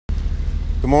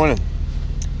Good morning.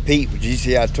 Pete with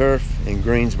GCI Turf in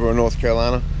Greensboro, North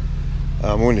Carolina.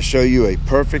 I'm going to show you a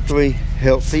perfectly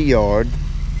healthy yard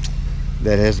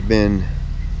that has been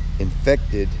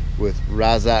infected with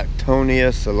Rhizoctonia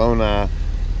solani,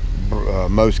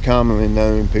 most commonly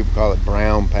known, people call it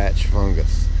brown patch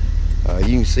fungus.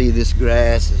 You can see this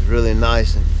grass is really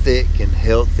nice and thick and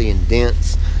healthy and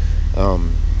dense.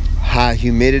 High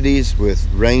humidities with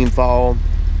rainfall,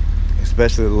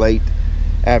 especially late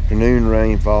afternoon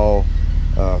rainfall,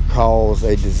 cause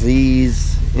a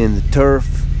disease in the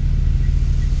turf,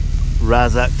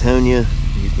 Rhizoctonia.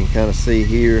 You can kind of see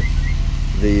here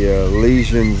the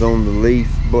lesions on the leaf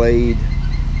blade,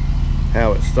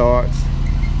 how it starts.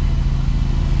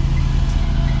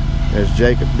 There's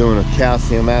Jacob doing a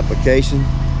calcium application.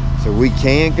 So we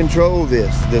can control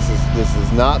this. This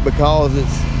is not because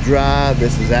it's dry.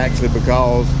 This is actually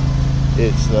because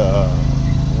it's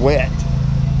wet,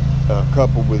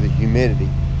 coupled with the humidity.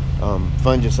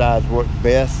 Fungicides work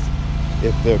best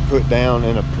if they're put down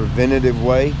in a preventative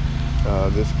way.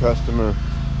 This customer,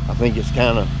 I think it's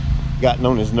kind of gotten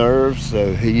on his nerves,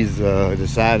 so he's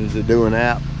decided to do an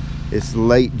app. It's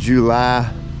late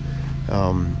July.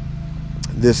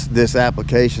 This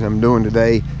application I'm doing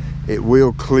today, it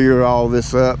will clear all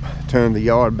this up, turn the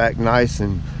yard back nice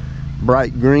and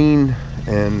bright green,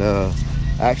 and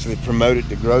actually promote it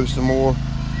to grow some more.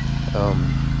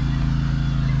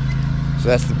 So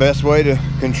that's the best way to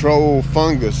control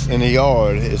fungus in a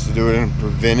yard, is to do it in a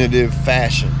preventative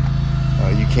fashion.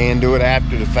 You can do it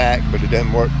after the fact, but it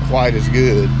doesn't work quite as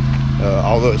good,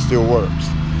 although it still works.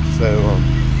 So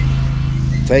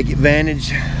take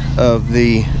advantage of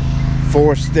the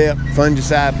 4-step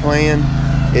fungicide plan.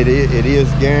 It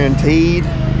is guaranteed,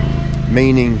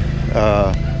 meaning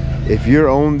if you're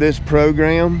on this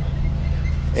program,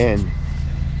 and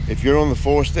if you're on the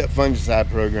 4-step fungicide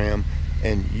program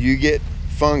and you get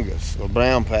fungus or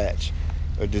brown patch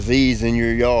or disease in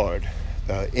your yard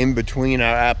in between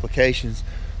our applications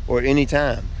or at any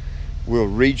time, we'll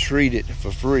retreat it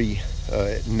for free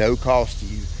at no cost to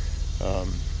you.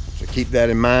 So keep that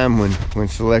in mind when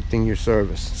selecting your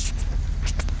service.